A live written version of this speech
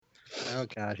Oh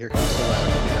God, here comes the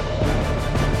ladder.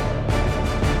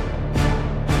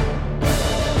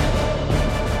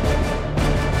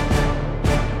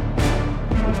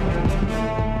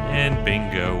 And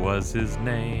Bingo was his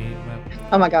name.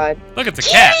 Oh my God. Look, it's a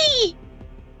cat. Kitty!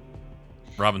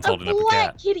 Robin's A holding up a black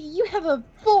cat. kitty. You have a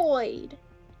void.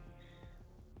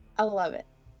 I love it.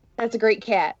 That's a great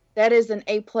cat. That is an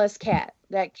A+ cat.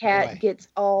 That cat Boy. gets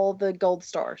all the gold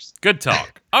stars. Good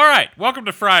talk. All right, welcome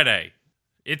to Friday.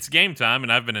 It's game time,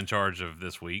 and I've been in charge of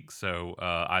this week, so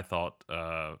I thought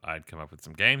I'd come up with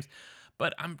some games,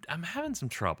 but I'm having some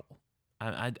trouble.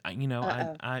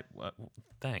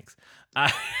 Thanks.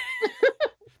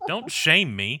 Don't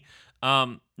shame me.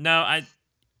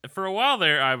 For a while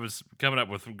there, I was coming up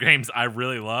with games I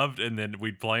really loved, and then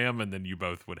we'd play them, and then you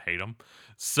both would hate them.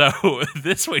 So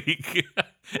this week,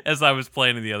 as I was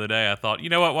playing it the other day, I thought, you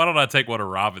know what? Why don't I take one of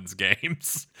Robin's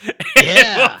games? And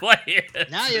Yeah. we'll play it.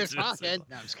 Now you're talking.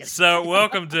 No, I'm just kidding. So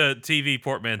welcome to TV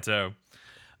Portmanteau,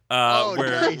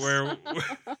 Nice.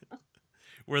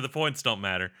 where the points don't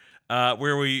matter.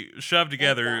 Where we shove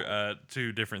together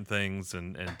two different things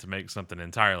and to make something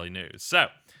entirely new. So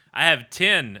I have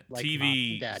 10 Like TV Mom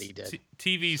and Daddy did.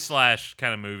 TV /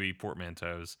 kind of movie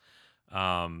portmanteaus.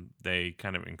 They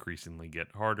kind of increasingly get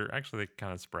harder. Actually, they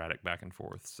kind of sporadic back and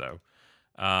forth. So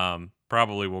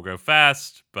probably will go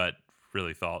fast, but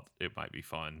really thought it might be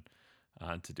fun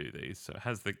to do these. So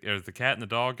is the cat and the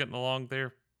dog getting along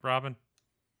there, Robin?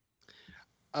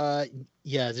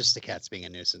 Yeah, just the cat's being a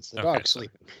nuisance. The Okay, dog's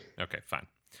sleeping. Okay, fine.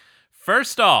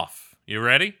 First off, you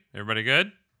ready? Everybody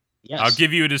good? Yes. I'll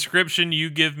give you a description.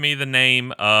 You give me the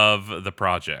name of the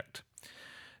project.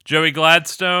 Joey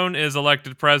Gladstone is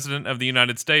elected president of the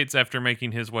United States after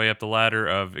making his way up the ladder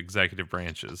of executive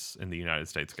branches in the United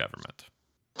States government.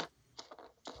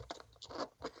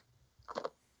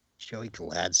 Joey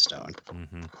Gladstone.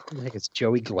 Mm-hmm. Who the heck is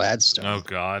Joey Gladstone? Oh,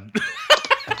 God.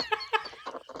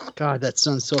 God, that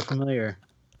sounds so familiar.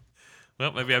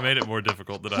 Well, maybe I made it more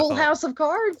difficult than I Full thought. House of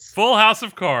Cards. Full House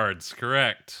of Cards,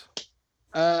 correct.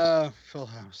 Full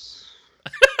House.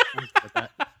 You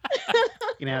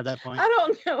can have that point. I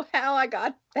don't know how I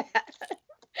got that.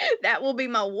 That will be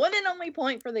my one and only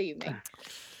point for the evening.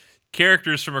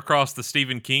 Characters from across the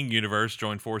Stephen King universe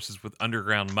join forces with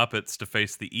underground Muppets to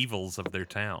face the evils of their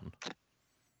town.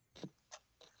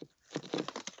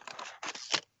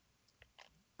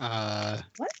 What?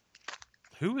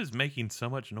 Who is making so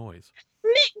much noise?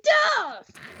 McDuff!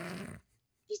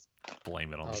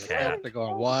 Blame it on Oh, the the cat. cats are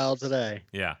going wild today.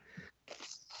 Yeah.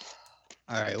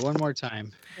 All right, one more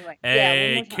time.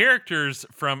 Characters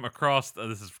from across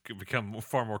this has become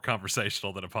far more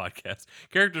conversational than a podcast.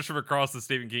 Characters from across the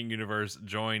Stephen King universe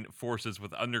join forces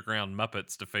with underground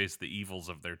Muppets to face the evils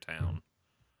of their town.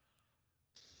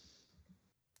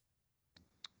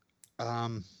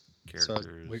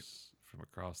 Characters from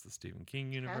across the Stephen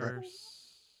King universe.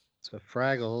 So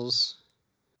Fraggles.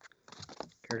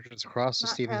 Characters across the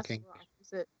Stephen Castle King. Rock,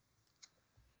 is it?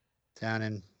 Down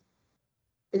in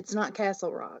It's not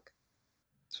Castle Rock.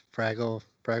 Fraggle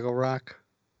Rock.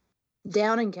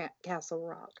 Down in Castle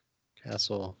Rock.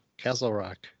 Castle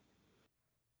Rock.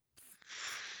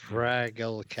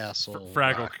 Fraggle Castle.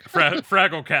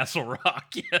 Fraggle Castle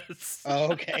Rock. Yes.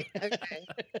 Oh, okay. Okay.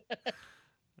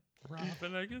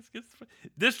 Robin, I guess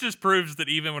this just proves that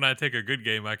even when I take a good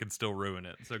game, I can still ruin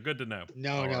it. So good to know.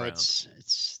 No, all around.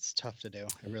 it's tough to do.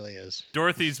 It really is.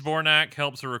 Dorothy Zbornak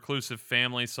helps a reclusive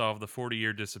family solve the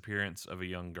 40-year disappearance of a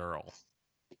young girl.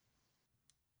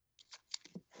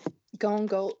 Golden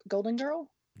Girl?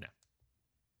 No.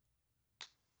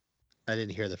 I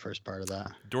didn't hear the first part of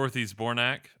that. Dorothy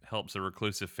Zbornak helps a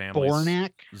reclusive family.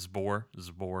 Zbornak? Zbornak.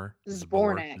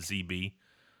 ZB.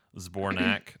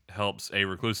 Zbornak helps a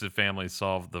reclusive family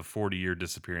solve the 40-year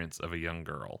disappearance of a young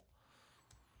girl.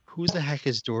 Who the heck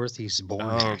is Dorothy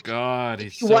Zbornak? Oh, God,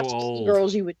 he's If you so watch old.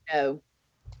 Girls, you would know.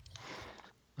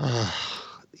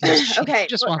 Okay,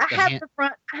 look, I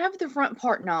have the front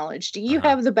part knowledge. Do you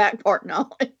have the back part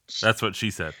knowledge? That's what she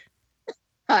said.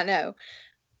 I know.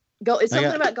 It's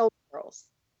something about Golden Girls.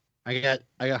 I got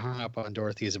hung up on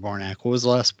Dorothy Zbornak. What was the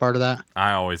last part of that?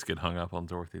 I always get hung up on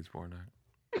Dorothy Zbornak.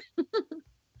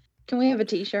 Can we have a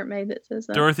T-shirt made that says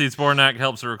that? Dorothy Zbornak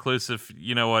helps a reclusive.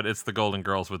 You know what? It's the Golden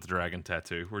Girls with the dragon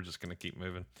tattoo. We're just gonna keep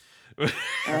moving.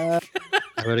 I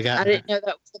would have got. I didn't know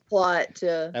that was the plot.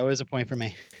 That was a point for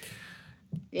me.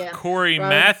 Yeah. Corey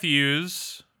Robin?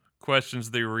 Matthews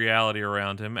questions the reality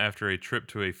around him after a trip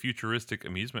to a futuristic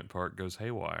amusement park goes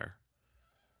haywire.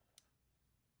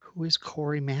 Who is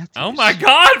Corey Matthews? Oh my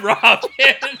God, Robin!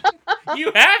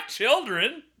 You have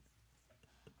children.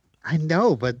 I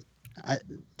know, but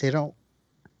they don't.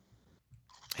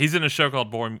 He's in a show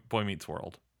called Boy Meets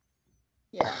World.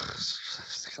 Yeah.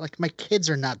 Like my kids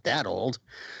are not that old.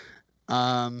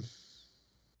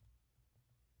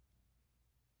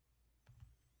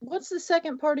 What's the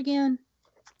second part again?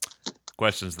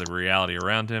 Questions the reality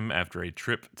around him after a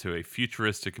trip to a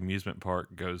futuristic amusement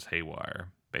park goes haywire.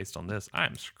 Based on this, I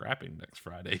am scrapping next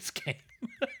Friday's game.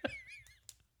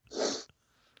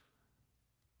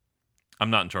 I'm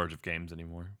not in charge of games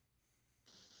anymore.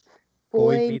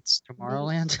 Boy Meets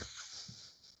Tomorrowland.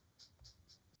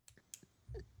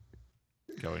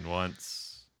 Going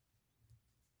once.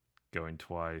 Going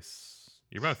twice.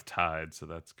 You're both tied, so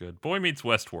that's good. Boy Meets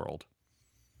Westworld.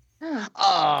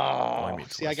 Oh, Boy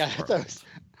Meets see, I got Westworld. those.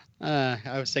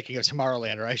 I was thinking of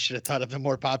Tomorrowland, or I should have thought of the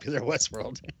more popular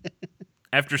Westworld.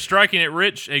 After striking it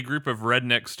rich, a group of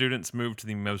redneck students moved to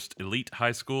the most elite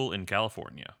high school in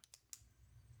California.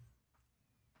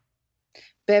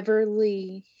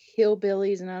 Beverly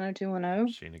Hillbillies 90210.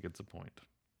 Sheena gets a point.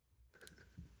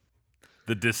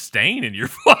 The disdain in your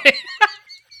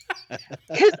voice.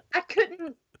 Because I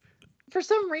couldn't, for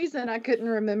some reason, I couldn't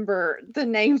remember the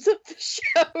names of the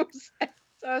shows.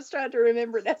 So I was trying to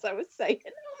remember it as I was saying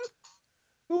them.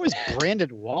 Who was Brandon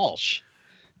Walsh?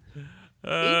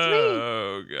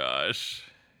 Oh gosh.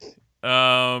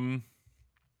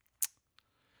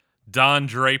 Don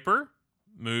Draper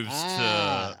moves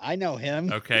I know him.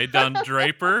 to. Okay, Don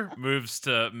Draper moves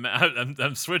to.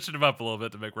 I'm switching him up a little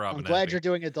bit to make Robin. I'm glad happy. you're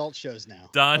doing adult shows now.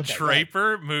 Don Okay, go ahead.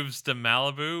 Draper moves to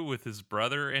Malibu with his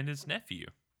brother and his nephew.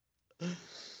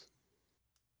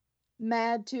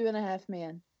 Mad 2.5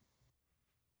 Men.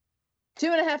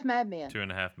 2.5 Mad Men.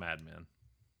 2.5 Mad Men.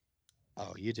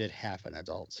 Oh, you did half an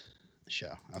adult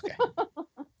show. Okay.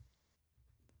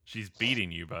 She's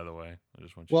beating you, by the way. I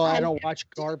just want you. Well, to I know. don't watch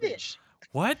garbage.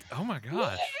 What? Oh my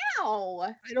gosh. Wow.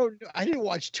 I didn't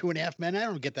watch 2.5 Men. I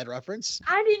don't get that reference.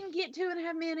 I didn't get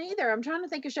 2.5 Men either. I'm trying to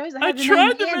think of shows that I have the tried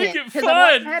name to in make it 'cause I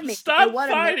watch fun. Mad Men. Stop So what,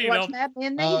 fighting. I watch Mad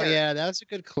Men Oh neither. yeah, that's a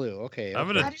good clue. Okay. I'm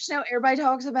okay. gonna- I just know everybody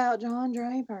talks about John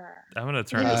Draper. I'm going to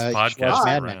turn You this should watch podcast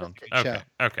Mad Men. around. Great show. Okay.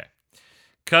 Okay.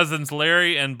 Cousins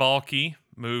Larry and Balky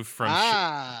move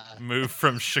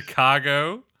from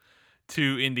Chicago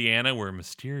to Indiana, where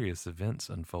mysterious events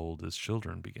unfold as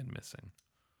children begin missing.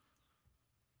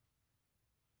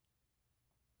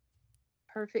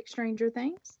 Perfect Stranger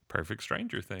Things. Perfect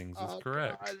Stranger Things is Oh,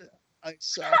 correct. God, I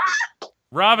suck.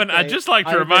 Robin, I'd Okay, just like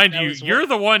to I admit remind that you, was you're what-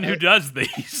 the one who I- does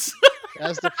these.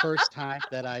 That's the first time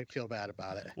that I feel bad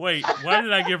about it. Wait, why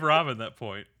did I give Robin that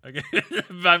point? Okay,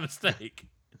 by mistake.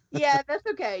 Yeah, that's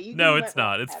okay. You No, can it's let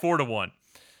not. Rob It's have it. 4-1.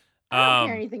 I don't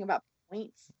care anything about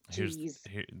points.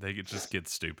 Jeez. Just get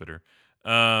stupider.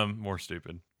 More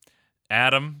stupid.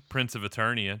 Adam, Prince of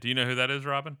Eternia. Do you know who that is,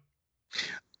 Robin?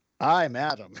 I'm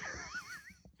Adam.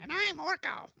 And I'm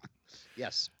Orko.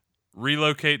 Yes.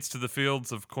 Relocates to the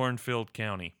fields of Cornfield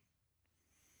County.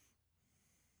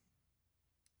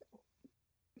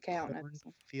 Okay, I don't know.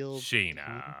 Cornfield.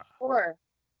 Sheena. Or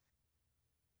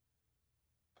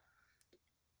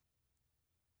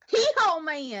Hee-Haw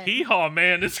Man. Hee-haw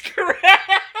man is correct.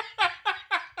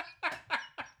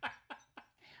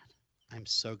 I'm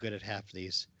so good at half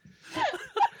these. I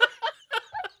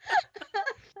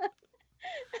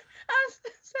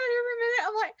sat here for a minute.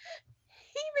 I'm like,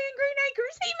 He-Man Green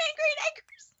Acres. He-Man Green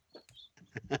Acres.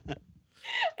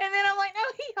 And then I'm like, no,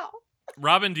 Hee-Haw.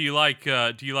 Robin, do you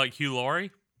like Hugh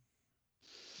Laurie?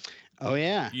 Oh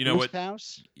yeah. You know Whose what-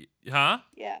 house? Huh?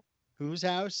 Yeah. Whose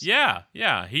house? Yeah.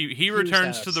 He Whose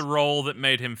returns to house? the role that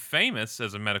made him famous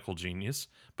as a medical genius,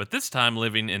 but this time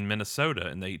living in Minnesota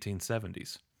in the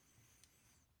 1870s.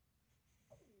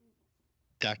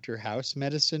 Dr. House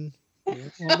Medicine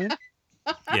Woman?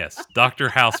 Yes, Dr.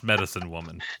 House Medicine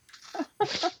Woman.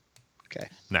 Okay.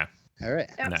 No, All right.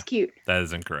 That was No. cute. that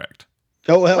is incorrect.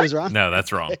 Oh, that was wrong. No,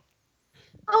 that's wrong.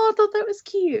 Oh, I thought that was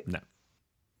cute.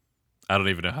 I don't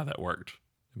even know how that worked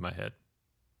in my head.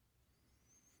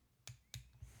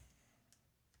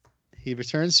 He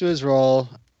returns to his role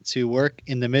to work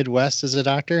in the Midwest as a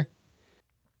doctor.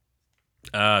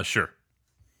 Sure.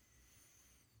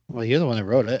 Well, you're the one that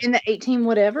wrote it. In the 18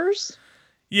 whatevers.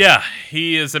 Yeah,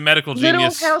 he is a medical Little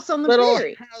genius. House on the Little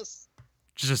Prairie. house.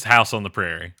 Just House on the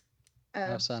Prairie.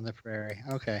 House on the Prairie.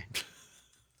 Okay.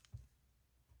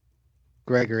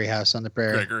 Gregory House on the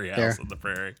Prairie. Gregory House There. on the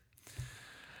Prairie.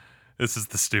 This is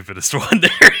the stupidest one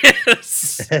there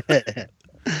is.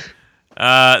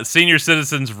 Senior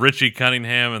citizens Richie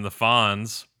Cunningham and the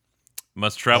Fonz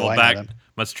must travel I know back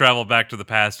them. to the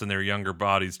past in their younger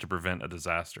bodies to prevent a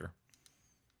disaster.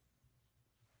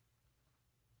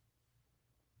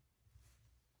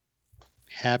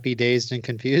 Happy, dazed, and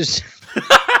confused.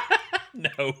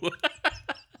 No.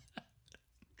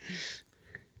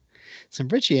 some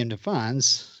Richie and the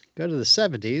Fonz, go to the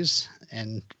 70s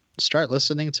and start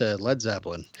listening to Led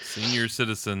Zeppelin. Senior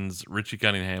citizens Richie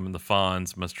Cunningham and the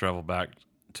Fonz must travel back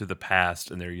to the past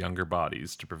in their younger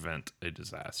bodies to prevent a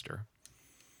disaster.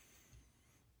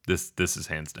 This is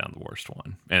hands down the worst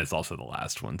one, and it's also the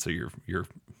last one. So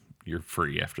you're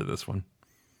free after this one.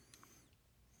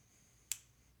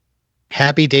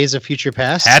 Happy Days of Future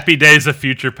Past. Happy Days of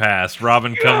Future Past.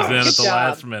 Robin comes in Good at the job.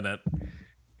 last minute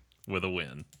with a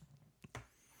win.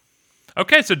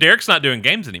 Okay, so Derek's not doing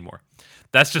games anymore.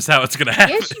 That's just how it's going to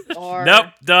happen. Yes, you are. Nope,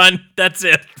 done. That's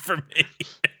it for me.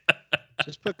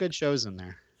 Just put good shows in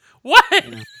there. What?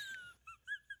 Nobody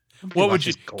What would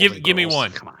you watches Golden give me Girls.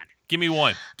 one? Come on. Give me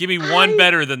one. Give me one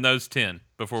better than those 10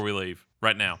 before we leave.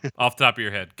 Right now. Off the top of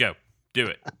your head. Go. Do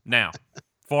it. Now.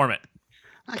 Form it.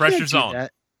 I Pressure's can't do on.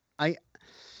 that.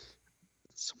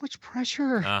 So much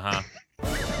pressure. Uh-huh.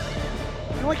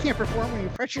 No, I can't perform when you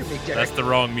pressure me, Derek. That's the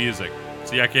wrong music.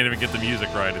 See, I can't even get the music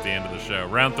right at the end of the show.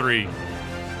 Round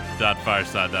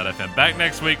 3.fireside.fm. Back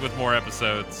next week with more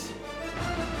episodes.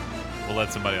 We'll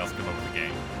let somebody else come up with a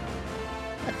game.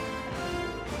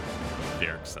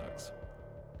 Derek sucks.